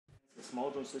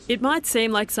It might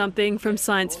seem like something from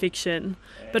science fiction,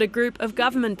 but a group of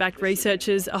government-backed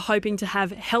researchers are hoping to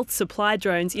have health supply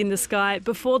drones in the sky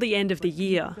before the end of the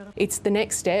year. It's the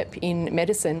next step in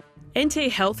medicine.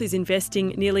 NT Health is investing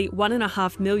nearly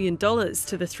 $1.5 million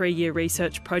to the 3-year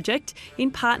research project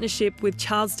in partnership with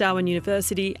Charles Darwin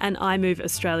University and iMove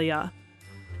Australia.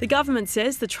 The government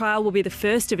says the trial will be the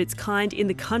first of its kind in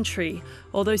the country,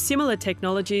 although similar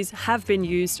technologies have been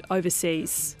used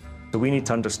overseas. So we need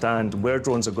to understand where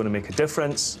drones are going to make a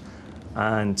difference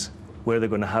and where they're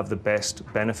going to have the best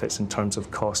benefits in terms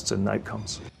of costs and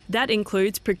outcomes. That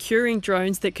includes procuring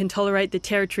drones that can tolerate the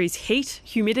territory's heat,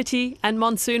 humidity and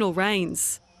monsoonal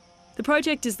rains. The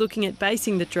project is looking at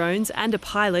basing the drones and a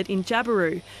pilot in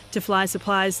Jabiru to fly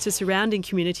supplies to surrounding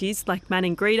communities like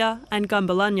Maningrida and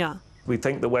Gumbalanya. We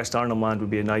think that West Arnhem Land would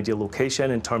be an ideal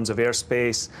location in terms of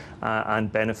airspace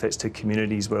and benefits to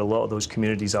communities where a lot of those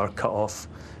communities are cut off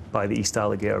by the East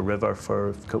Alligator River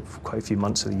for quite a few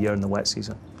months of the year in the wet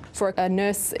season. For a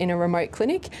nurse in a remote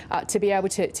clinic to be able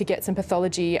to get some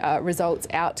pathology results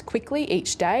out quickly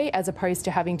each day, as opposed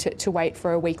to having to wait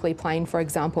for a weekly plane, for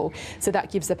example. So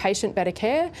that gives the patient better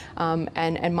care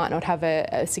and might not have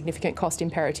a significant cost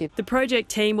imperative. The project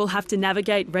team will have to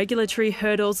navigate regulatory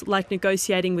hurdles like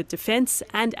negotiating with defence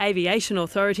and aviation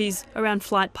authorities around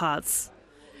flight paths.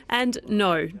 And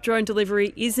no, drone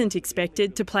delivery isn't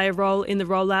expected to play a role in the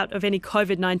rollout of any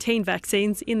COVID-19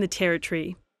 vaccines in the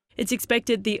Territory. It's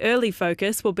expected the early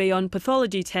focus will be on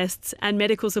pathology tests and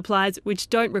medical supplies which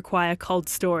don't require cold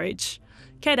storage.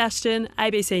 Kate Ashton,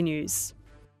 ABC News.